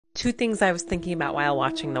Two things I was thinking about while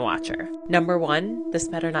watching The Watcher. Number one, this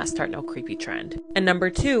better not start no creepy trend. And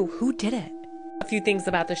number two, who did it? A few things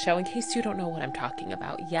about the show in case you don't know what I'm talking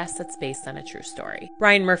about. Yes, it's based on a true story.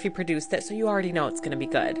 Ryan Murphy produced it, so you already know it's going to be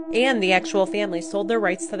good. And the actual family sold their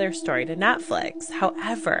rights to their story to Netflix.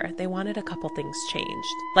 However, they wanted a couple things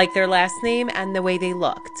changed, like their last name and the way they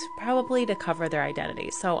looked, probably to cover their identity,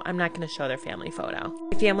 so I'm not going to show their family photo.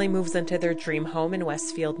 The family moves into their dream home in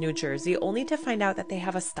Westfield, New Jersey, only to find out that they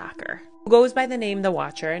have a stalker who goes by the name The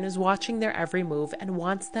Watcher and is watching their every move and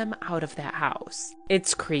wants them out of that house.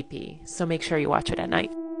 It's creepy, so make sure you watch it at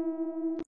night.